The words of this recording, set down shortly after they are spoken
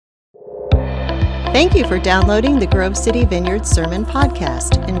Thank you for downloading the Grove City Vineyard Sermon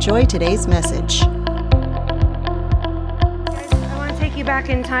Podcast. Enjoy today's message. I want to take you back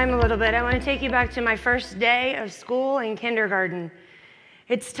in time a little bit. I want to take you back to my first day of school in kindergarten.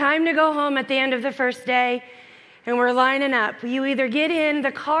 It's time to go home at the end of the first day, and we're lining up. You either get in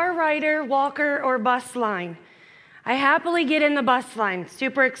the car rider, walker, or bus line. I happily get in the bus line,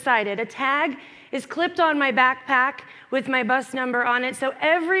 super excited. A tag is clipped on my backpack with my bus number on it, so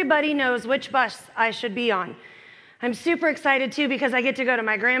everybody knows which bus I should be on. I'm super excited too because I get to go to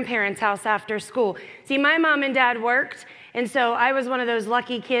my grandparents' house after school. See, my mom and dad worked, and so I was one of those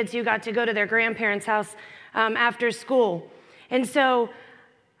lucky kids who got to go to their grandparents' house after school. And so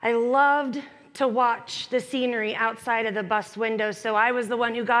I loved to watch the scenery outside of the bus window. So I was the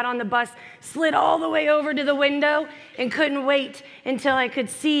one who got on the bus, slid all the way over to the window, and couldn't wait until I could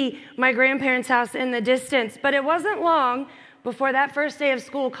see my grandparents' house in the distance. But it wasn't long before that first day of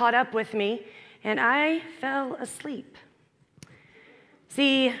school caught up with me, and I fell asleep.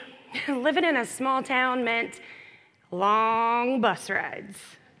 See, living in a small town meant long bus rides,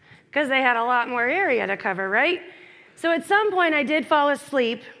 because they had a lot more area to cover, right? So at some point I did fall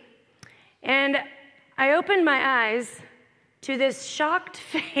asleep, and I opened my eyes to this shocked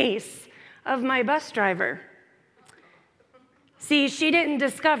face of my bus driver. See, she didn't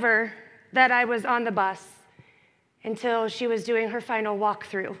discover that I was on the bus until she was doing her final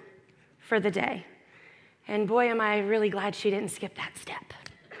walkthrough for the day. And boy, am I really glad she didn't skip that step.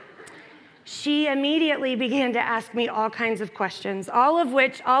 She immediately began to ask me all kinds of questions, all of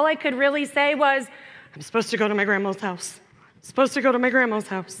which all I could really say was, I'm supposed to go to my grandma's house. I'm supposed to go to my grandma's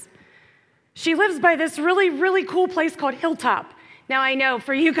house. She lives by this really, really cool place called Hilltop. Now, I know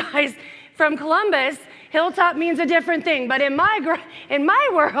for you guys from Columbus, Hilltop means a different thing, but in my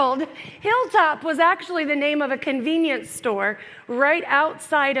world, Hilltop was actually the name of a convenience store right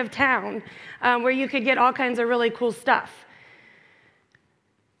outside of town where you could get all kinds of really cool stuff.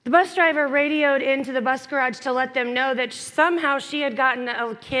 The bus driver radioed into the bus garage to let them know that somehow she had gotten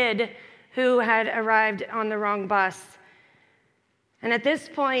a kid who had arrived on the wrong bus. And at this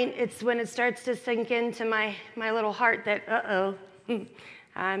point, it's when it starts to sink into my little heart that,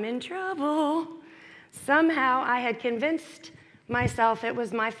 I'm in trouble. Somehow I had convinced myself it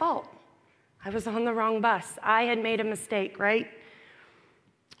was my fault. I was on the wrong bus. I had made a mistake, right?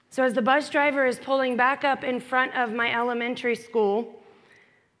 So as the bus driver is pulling back up in front of my elementary school,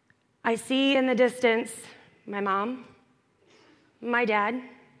 I see in the distance my mom, my dad,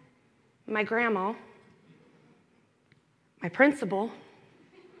 my grandma, my principal,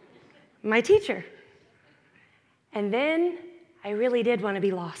 my teacher. And then I really did want to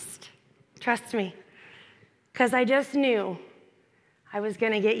be lost. Trust me. Because I just knew I was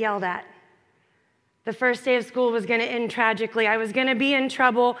going to get yelled at. The first day of school was going to end tragically. I was going to be in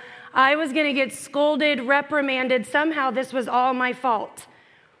trouble. I was going to get scolded, reprimanded. Somehow this was all my fault.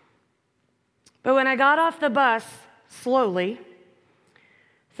 But when I got off the bus, slowly,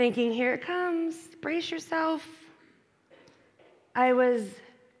 thinking, here it comes, brace yourself, I was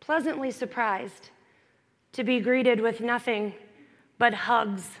pleasantly surprised to be greeted with nothing but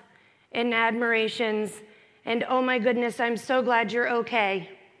hugs and admirations and, oh my goodness, I'm so glad you're okay.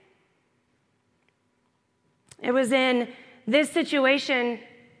 It was in this situation,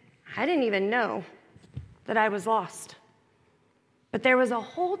 I didn't even know that I was lost. But there was a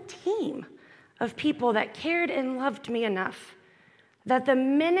whole team of people that cared and loved me enough that the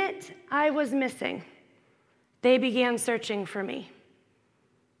minute I was missing, they began searching for me.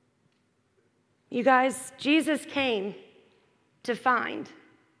 You guys, Jesus came to find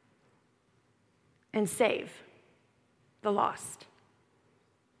and save the lost.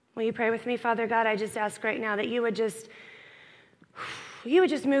 Will you pray with me? Father God, I just ask right now that you would just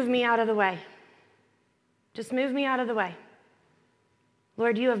move me out of the way. Just move me out of the way.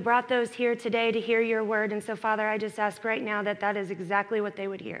 Lord, you have brought those here today to hear your word, and so, Father, I just ask right now that that is exactly what they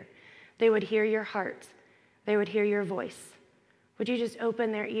would hear. They would hear your heart. They would hear your voice. Would you just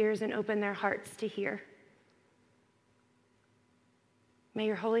open their ears and open their hearts to hear? May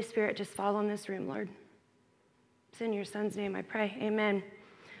your Holy Spirit just fall in this room, Lord. It's in your Son's name I pray. Amen.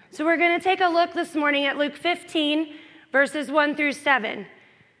 So we're going to take a look this morning at Luke 15, verses 1 through 7.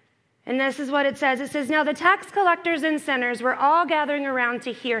 And this is what it says. It says, now the tax collectors and sinners were all gathering around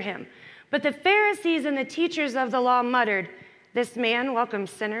to hear him. But the Pharisees and the teachers of the law muttered, this man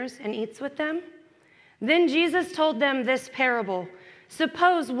welcomes sinners and eats with them. Then Jesus told them this parable.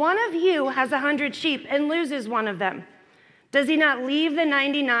 Suppose one of you has 100 sheep and loses one of them. Does he not leave the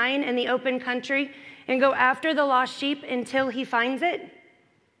 99 in the open country and go after the lost sheep until he finds it?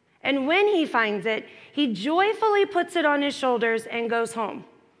 And when he finds it, he joyfully puts it on his shoulders and goes home.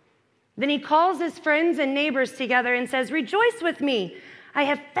 Then he calls his friends and neighbors together and says, "Rejoice with me. I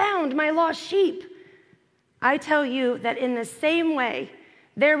have found my lost sheep." I tell you that in the same way,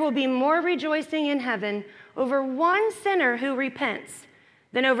 there will be more rejoicing in heaven over one sinner who repents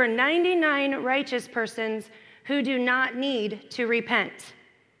than over 99 righteous persons who do not need to repent.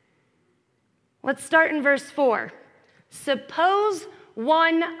 Let's start in verse 4. Suppose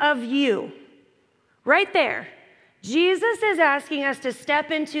one of you, right there, Jesus is asking us to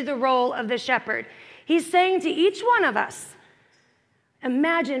step into the role of the shepherd. He's saying to each one of us,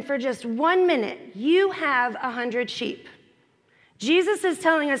 imagine for just 1 minute, you have 100 sheep. Jesus is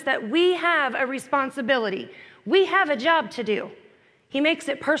telling us that we have a responsibility. We have a job to do. He makes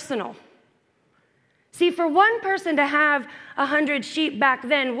it personal. See, for one person to have 100 sheep back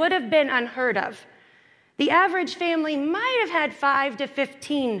then would have been unheard of. The average family might have had 5 to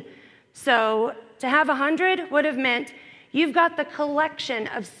 15. So to have 100 would have meant you've got the collection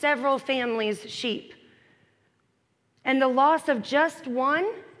of several families' sheep. And the loss of just one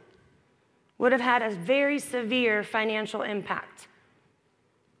would have had a very severe financial impact.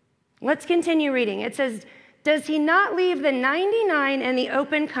 Let's continue reading. It says, "Does he not leave the 99 in the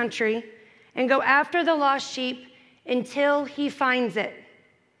open country and go after the lost sheep until he finds it?"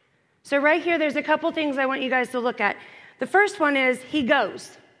 So right here, there's a couple things I want you guys to look at. The first one is he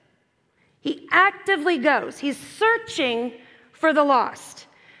goes. He actively goes. He's searching for the lost.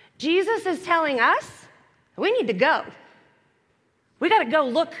 Jesus is telling us we need to go. We got to go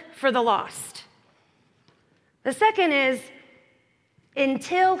look for the lost. The second is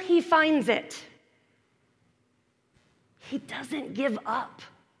until he finds it. He doesn't give up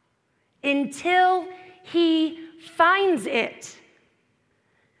until he finds it.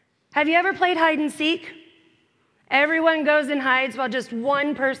 Have you ever played hide and seek? Everyone goes and hides while just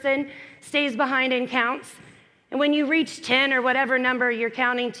one person stays behind and counts. And when you reach 10 or whatever number you're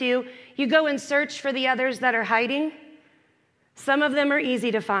counting to, you go and search for the others that are hiding. Some of them are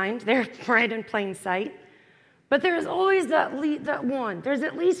easy to find. They're right in plain sight. But there's always that one. There's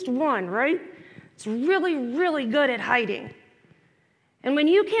at least one, right? It's really, really good at hiding. And when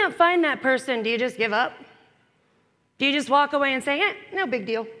you can't find that person, do you just give up? Do you just walk away and say, no big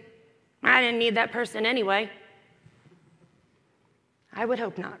deal. I didn't need that person anyway. I would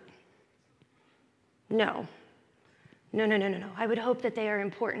hope not. No. I would hope that they are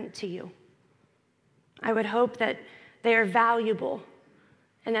important to you. I would hope that they are valuable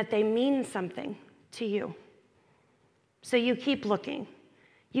and that they mean something to you. So you keep looking.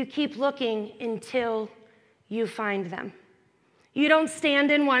 You keep looking until you find them. You don't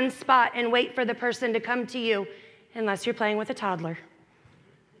stand in one spot and wait for the person to come to you unless you're playing with a toddler.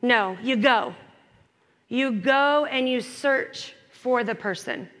 No, you go. You go and you search for the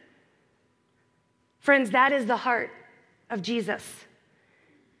person. Friends, that is the heart of Jesus.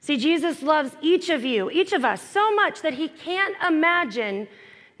 See, Jesus loves each of you, each of us, so much that he can't imagine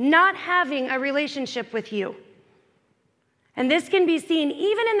not having a relationship with you. And this can be seen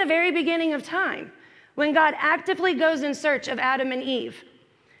even in the very beginning of time, when God actively goes in search of Adam and Eve.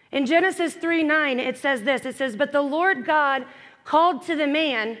 In Genesis 3:9, it says this. It says, "But the Lord God called to the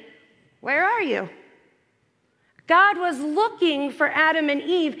man, 'Where are you?'" God was looking for Adam and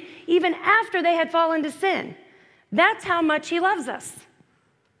Eve even after they had fallen to sin. That's how much he loves us.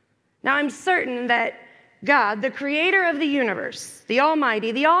 Now, I'm certain that God, the creator of the universe, the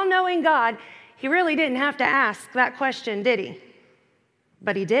Almighty, the all-knowing God, he really didn't have to ask that question, did he?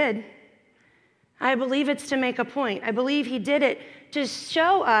 But he did. I believe it's to make a point. I believe he did it to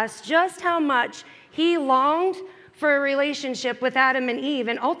show us just how much he longed for a relationship with Adam and Eve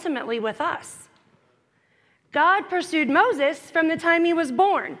and ultimately with us. God pursued Moses from the time he was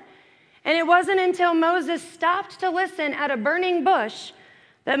born. And it wasn't until Moses stopped to listen at a burning bush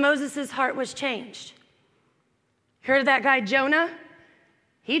that Moses' heart was changed. Heard of that guy Jonah?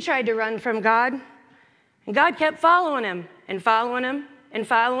 He tried to run from God. And God kept following him and following him and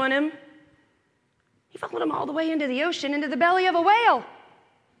following him. He followed him all the way into the ocean, into the belly of a whale,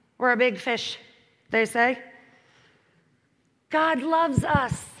 or a big fish, they say. God loves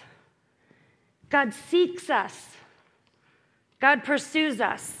us. God seeks us. God pursues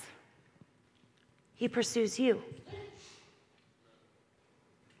us. He pursues you.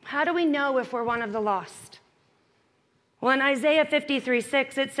 How do we know if we're one of the lost? Well, in Isaiah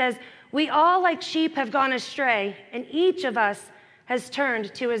 53:6, it says, "We all like sheep have gone astray, and each of us has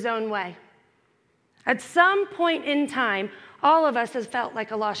turned to his own way." At some point in time, all of us has felt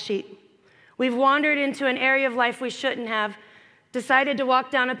like a lost sheep. We've wandered into an area of life we shouldn't have, decided to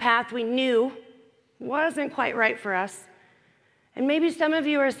walk down a path we knew wasn't quite right for us. And maybe some of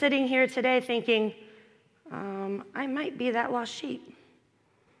you are sitting here today thinking, I might be that lost sheep.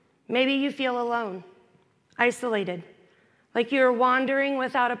 Maybe you feel alone, isolated, like you're wandering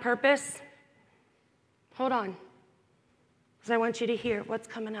without a purpose. Hold on, because I want you to hear what's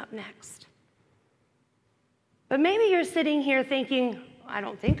coming up next. But maybe you're sitting here thinking, I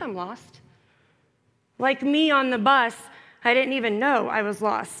don't think I'm lost. Like me on the bus, I didn't even know I was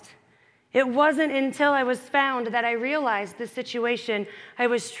lost. It wasn't until I was found that I realized the situation I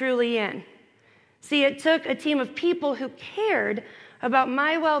was truly in. See, it took a team of people who cared about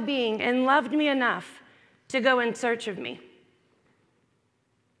my well-being and loved me enough to go in search of me.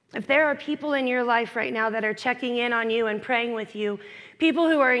 If there are people in your life right now that are checking in on you and praying with you, people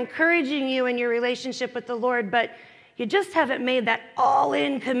who are encouraging you in your relationship with the Lord, but you just haven't made that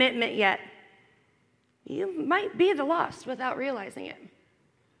all-in commitment yet, you might be the lost without realizing it.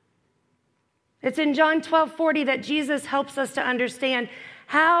 It's in John 12:40 that Jesus helps us to understand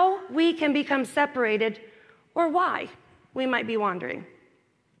how we can become separated or why we might be wandering.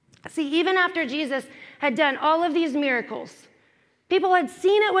 See, even after Jesus had done all of these miracles, people had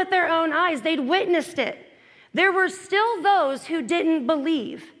seen it with their own eyes, they'd witnessed it. There were still those who didn't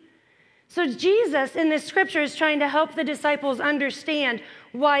believe. So Jesus in this scripture is trying to help the disciples understand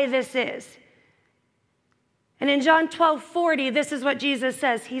why this is. And in John 12:40, this is what Jesus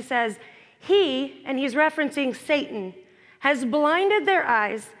says. He says, He, and he's referencing Satan, has blinded their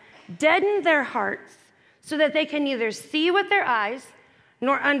eyes, deadened their hearts, so that they can neither see with their eyes,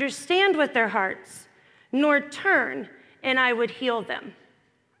 nor understand with their hearts, nor turn, and I would heal them.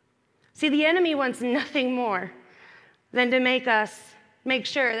 See, the enemy wants nothing more than to make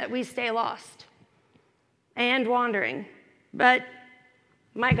sure that we stay lost and wandering. But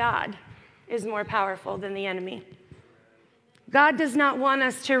my God is more powerful than the enemy. God does not want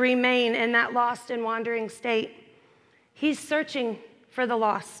us to remain in that lost and wandering state. He's searching for the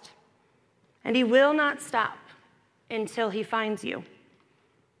lost, and he will not stop until he finds you.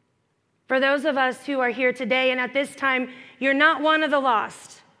 For those of us who are here today and at this time, you're not one of the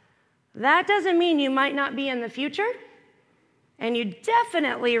lost. That doesn't mean you might not be in the future, and you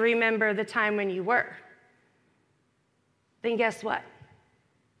definitely remember the time when you were. Then guess what?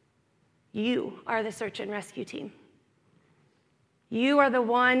 You are the search and rescue team. You are the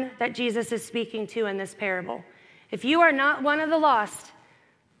one that Jesus is speaking to in this parable. If you are not one of the lost,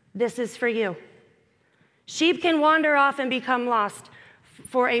 this is for you. Sheep can wander off and become lost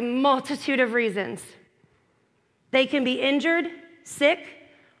for a multitude of reasons. They can be injured, sick,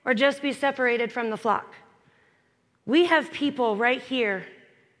 or just be separated from the flock. We have people right here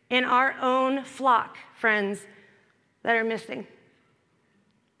in our own flock, friends, that are missing.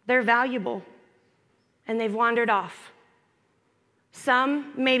 They're valuable, and they've wandered off.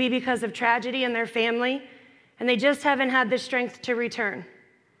 Some maybe because of tragedy in their family, and they just haven't had the strength to return.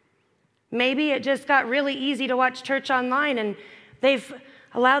 Maybe it just got really easy to watch church online, and they've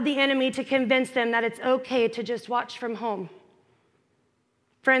allowed the enemy to convince them that it's okay to just watch from home.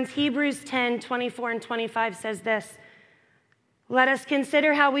 Friends, Hebrews 10:24 and 25 says this, "Let us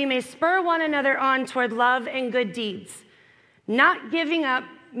consider how we may spur one another on toward love and good deeds, not giving up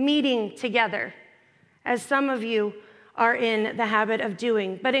meeting together, as some of you are in the habit of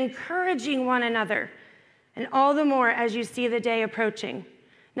doing, but encouraging one another, and all the more as you see the day approaching."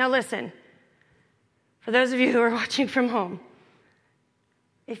 Now listen, for those of you who are watching from home,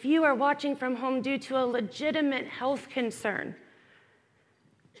 if you are watching from home due to a legitimate health concern,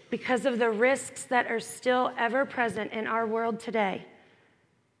 because of the risks that are still ever present in our world today,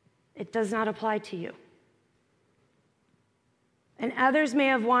 it does not apply to you. And others may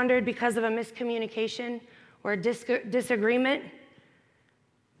have wandered because of a miscommunication or a disagreement.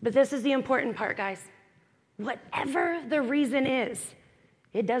 But this is the important part, guys. Whatever the reason is,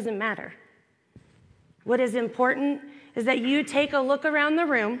 it doesn't matter. What is important is that you take a look around the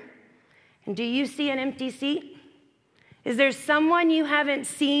room, and do you see an empty seat? Is there someone you haven't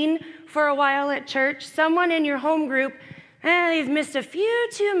seen for a while at church? Someone in your home group, they've missed a few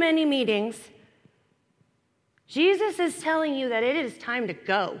too many meetings. Jesus is telling you that it is time to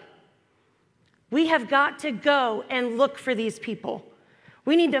go. We have got to go and look for these people.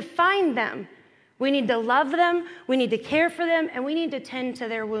 We need to find them. We need to love them. We need to care for them, and we need to tend to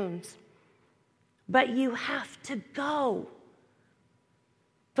their wounds. But you have to go.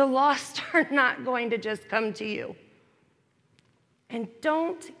 The lost are not going to just come to you. And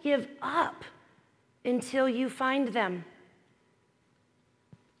don't give up until you find them.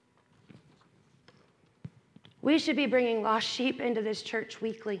 We should be bringing lost sheep into this church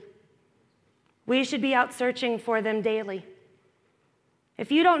weekly. We should be out searching for them daily.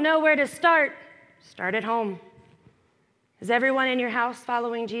 If you don't know where to start, start at home. Is everyone in your house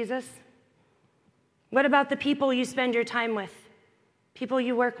following Jesus? What about the people you spend your time with? people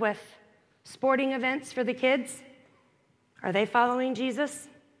you work with, sporting events for the kids? Are they following Jesus?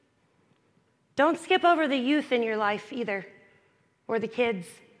 Don't skip over the youth in your life either, or the kids.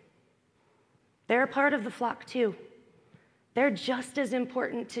 They're a part of the flock too. They're just as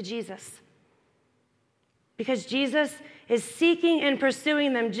important to Jesus, because Jesus is seeking and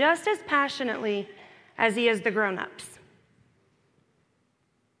pursuing them just as passionately as he is the grown-ups.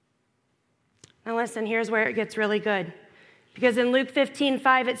 Now listen, here's where it gets really good. Because in Luke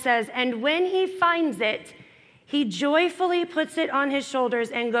 15:5 it says, "And when he finds it, he joyfully puts it on his shoulders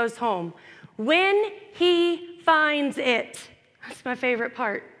and goes home." When he finds it. That's my favorite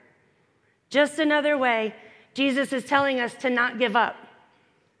part. Just another way Jesus is telling us to not give up.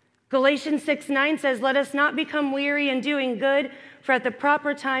 Galatians 6:9 says, "Let us not become weary in doing good, for at the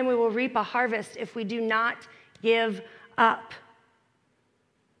proper time we will reap a harvest if we do not give up."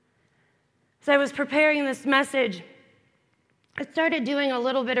 As I was preparing this message, I started doing a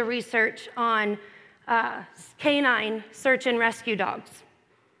little bit of research on canine search and rescue dogs.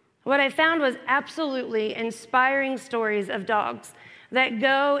 What I found was absolutely inspiring stories of dogs that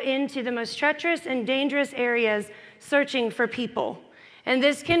go into the most treacherous and dangerous areas searching for people. And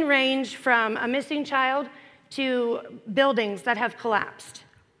this can range from a missing child to buildings that have collapsed.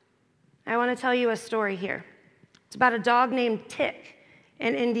 I want to tell you a story here. It's about a dog named Tick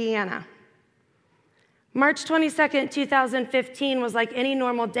in Indiana. March 22nd, 2015 was like any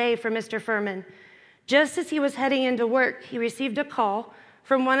normal day for Mr. Furman. Just as he was heading into work, he received a call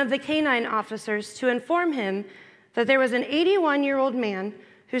from one of the canine officers to inform him that there was an 81-year-old man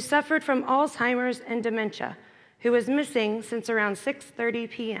who suffered from Alzheimer's and dementia, who was missing since around 6:30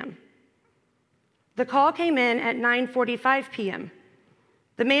 p.m. The call came in at 9:45 p.m.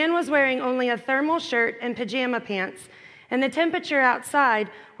 The man was wearing only a thermal shirt and pajama pants, and the temperature outside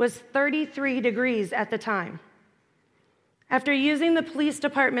was 33 degrees at the time. After using the police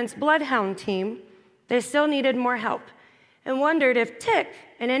department's bloodhound team, they still needed more help and wondered if Tick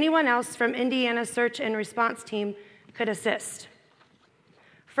and anyone else from Indiana's search and response team could assist.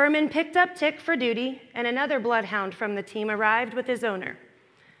 Furman picked up Tick for duty, and another bloodhound from the team arrived with his owner.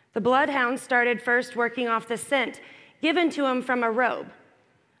 The bloodhound started first working off the scent given to him from a robe.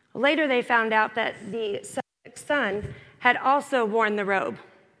 Later, they found out that the suspect's son had also worn the robe,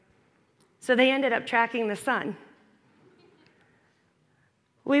 so they ended up tracking the son.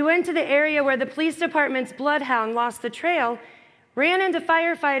 We went to the area where the police department's bloodhound lost the trail, ran into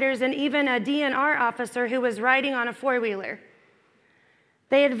firefighters and even a DNR officer who was riding on a four-wheeler.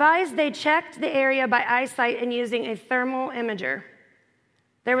 They advised they checked the area by eyesight and using a thermal imager.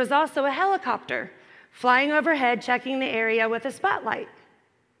 There was also a helicopter flying overhead checking the area with a spotlight.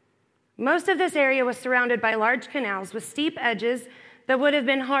 Most of this area was surrounded by large canals with steep edges that would have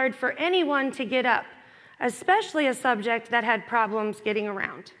been hard for anyone to get up, especially a subject that had problems getting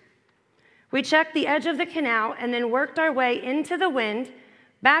around. We checked the edge of the canal and then worked our way into the wind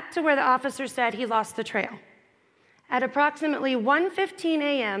back to where the officer said he lost the trail. At approximately 1:15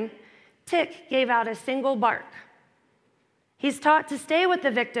 a.m., Tick gave out a single bark. He's taught to stay with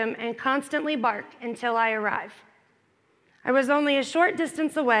the victim and constantly bark until I arrive. I was only a short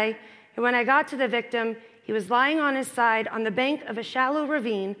distance away, and when I got to the victim, he was lying on his side on the bank of a shallow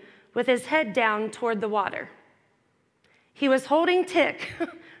ravine with his head down toward the water. He was holding Tick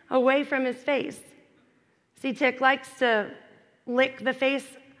away from his face. See, Tick likes to lick the face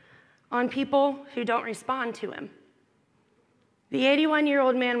on people who don't respond to him. The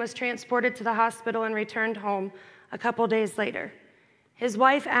 81-year-old man was transported to the hospital and returned home a couple days later. His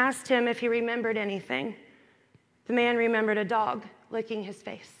wife asked him if he remembered anything. The man remembered a dog licking his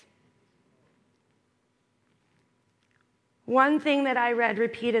face. One thing that I read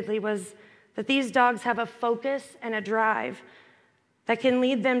repeatedly was that these dogs have a focus and a drive that can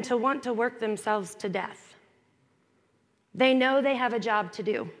lead them to want to work themselves to death. They know they have a job to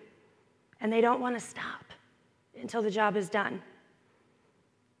do, and they don't want to stop until the job is done.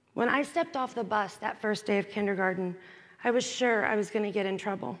 When I stepped off the bus that first day of kindergarten, I was sure I was going to get in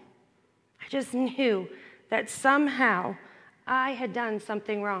trouble. I just knew that somehow I had done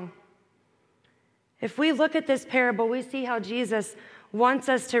something wrong. If we look at this parable, we see how Jesus wants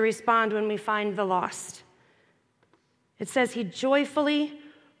us to respond when we find the lost. It says he joyfully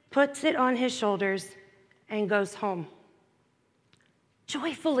puts it on his shoulders and goes home.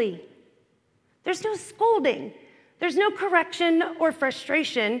 Joyfully. There's no scolding. There's no correction or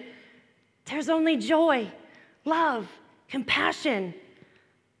frustration. There's only joy, love, compassion.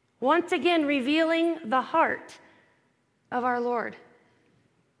 Once again, revealing the heart of our Lord.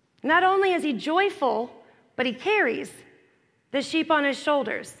 Not only is he joyful, but he carries the sheep on his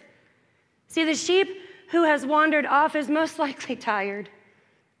shoulders. See, the sheep who has wandered off is most likely tired,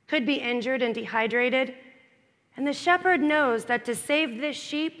 could be injured and dehydrated, and the shepherd knows that to save this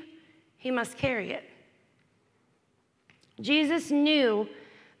sheep, he must carry it. Jesus knew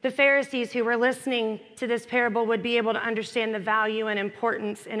the Pharisees who were listening to this parable would be able to understand the value and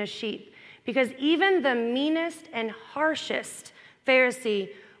importance in a sheep, because even the meanest and harshest Pharisee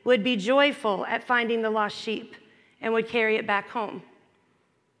would be joyful at finding the lost sheep and would carry it back home.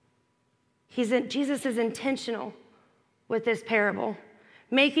 Jesus is intentional with this parable,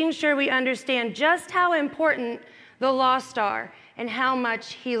 making sure we understand just how important the lost are and how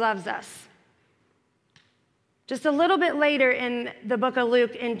much he loves us. Just a little bit later in the book of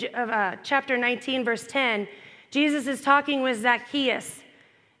Luke, in chapter 19, verse 10, Jesus is talking with Zacchaeus,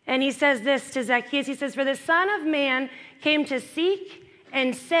 and he says this to Zacchaeus. He says, "For the Son of Man came to seek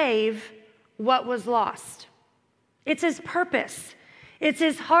and save what was lost." It's his purpose. It's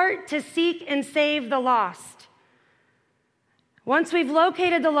his heart to seek and save the lost. Once we've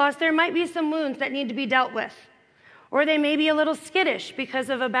located the lost, there might be some wounds that need to be dealt with, or they may be a little skittish because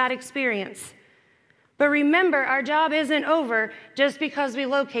of a bad experience. But remember, our job isn't over just because we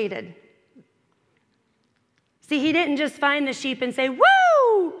located. See, he didn't just find the sheep and say,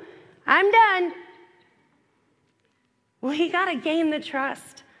 "Woo, I'm done." We got to gain the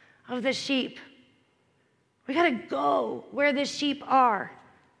trust of the sheep. We got to go where the sheep are,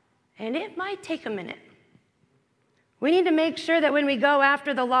 and it might take a minute. We need to make sure that when we go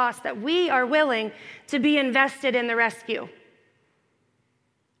after the lost, that we are willing to be invested in the rescue,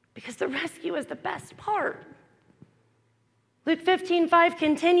 because the rescue is the best part. Luke 15:5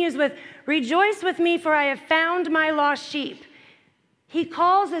 continues with, "Rejoice with me, for I have found my lost sheep." He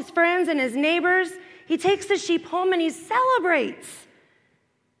calls his friends and his neighbors. He takes the sheep home and he celebrates.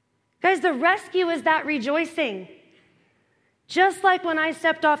 Guys, the rescue is that rejoicing. Just like when I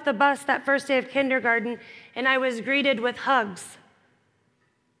stepped off the bus that first day of kindergarten and I was greeted with hugs.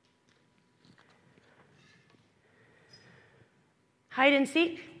 Hide and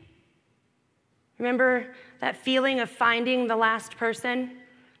seek. Remember that feeling of finding the last person?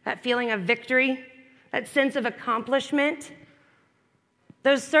 That feeling of victory? That sense of accomplishment?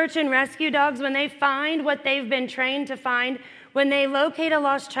 Those search and rescue dogs, when they find what they've been trained to find, when they locate a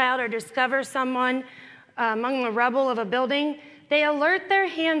lost child or discover someone among the rubble of a building, they alert their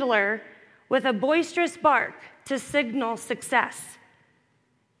handler with a boisterous bark to signal success.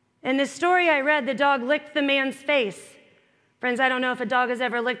 In the story I read, the dog licked the man's face. Friends, I don't know if a dog has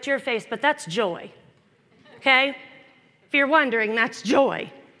ever licked your face, but that's joy, okay? If you're wondering, that's joy.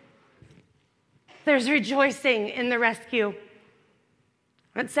 There's rejoicing in the rescue.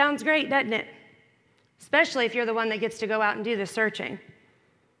 That sounds great, doesn't it? Especially if you're the one that gets to go out and do the searching.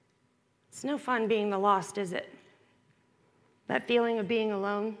 It's no fun being the lost, is it? That feeling of being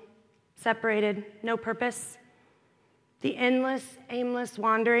alone, separated, no purpose. The endless, aimless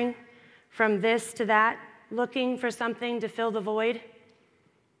wandering from this to that, looking for something to fill the void.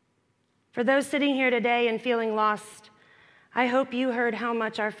 For those sitting here today and feeling lost, I hope you heard how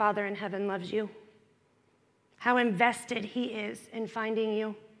much our Father in heaven loves you, how invested he is in finding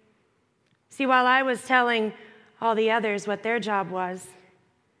you. See, while I was telling all the others what their job was,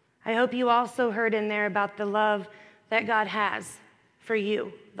 I hope you also heard in there about the love that God has for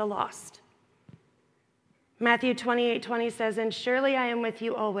you, the lost. Matthew 28:20 says, "And surely I am with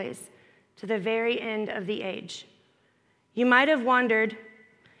you always, to the very end of the age." You might have wandered,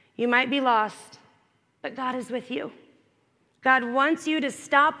 you might be lost, but God is with you. God wants you to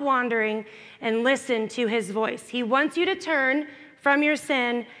stop wandering and listen to his voice. He wants you to turn from your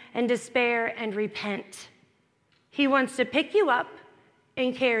sin and despair and repent. He wants to pick you up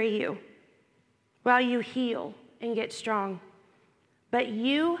and carry you while you heal and get strong. But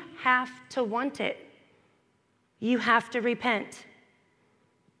you have to want it. You have to repent.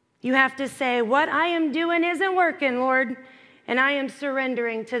 You have to say, "What I am doing isn't working, Lord, and I am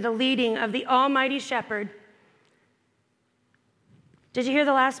surrendering to the leading of the Almighty Shepherd." Did you hear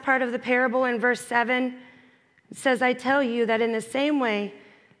the last part of the parable in verse 7? It says, "I tell you that in the same way,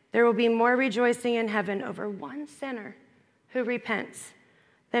 there will be more rejoicing in heaven over one sinner who repents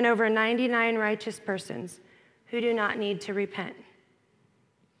than over 99 righteous persons who do not need to repent."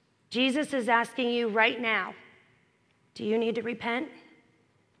 Jesus is asking you right now, do you need to repent?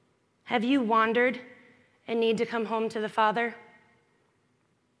 Have you wandered and need to come home to the Father?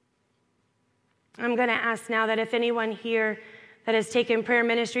 I'm going to ask now that if anyone here that has taken prayer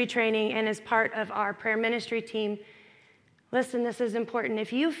ministry training and is part of our prayer ministry team, listen, this is important.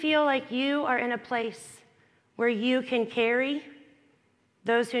 If you feel like you are in a place where you can carry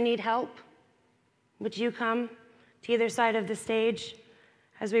those who need help, would you come to either side of the stage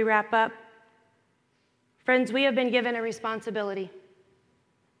as we wrap up? Friends, we have been given a responsibility.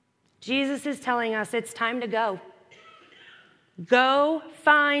 Jesus is telling us it's time to go. Go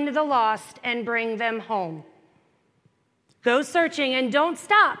find the lost and bring them home. Go searching and don't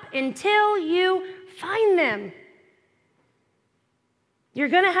stop until you find them. You're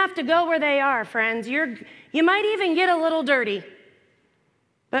going to have to go where they are, friends. You might even get a little dirty.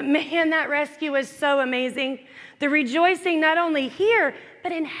 But man, that rescue is so amazing. The rejoicing not only here,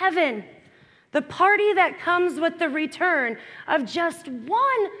 but in heaven. The party that comes with the return of just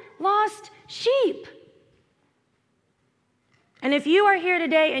one lost sheep. And if you are here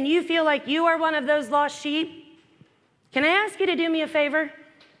today and you feel like you are one of those lost sheep, can I ask you to do me a favor?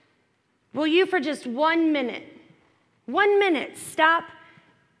 Will you, for just 1 minute, stop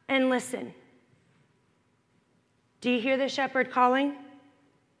and listen? Do you hear the shepherd calling?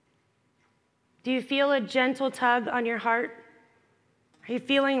 Do you feel a gentle tug on your heart? Are you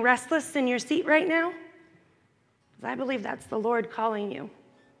feeling restless in your seat right now? Because I believe that's the Lord calling you.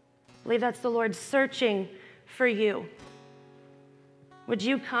 I believe that's the Lord searching for you. Would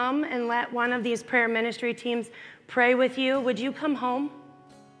you come and let one of these prayer ministry teams pray with you? Would you come home?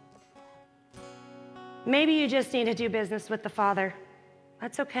 Maybe you just need to do business with the Father.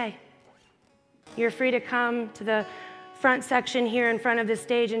 That's okay. You're free to come to the front section here in front of the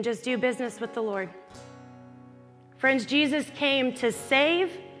stage and just do business with the Lord. Friends, Jesus came to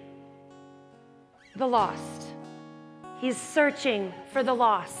save the lost. He's searching for the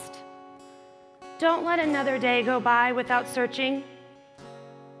lost. Don't let another day go by without searching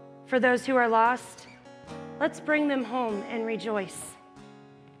for those who are lost. Let's bring them home and rejoice.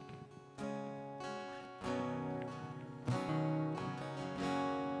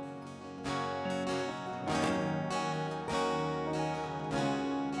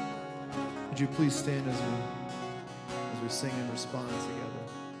 Would you please stand as we sing and respond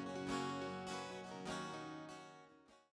together?